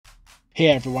Hey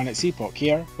everyone, it's Epoch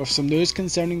here, with some news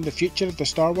concerning the future of the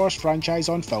Star Wars franchise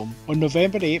on film. On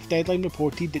November 8th, Deadline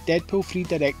reported that Deadpool 3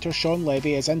 director Shawn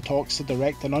Levy is in talks to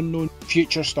direct an unknown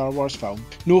future Star Wars film.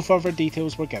 No further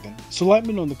details were given. So let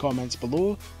me know in the comments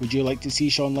below, would you like to see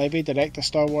Shawn Levy direct a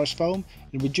Star Wars film,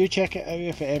 and would you check it out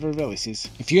if it ever releases?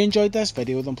 If you enjoyed this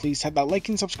video, then please hit that like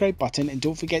and subscribe button, and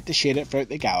don't forget to share it throughout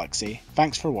the galaxy.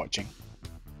 Thanks for watching.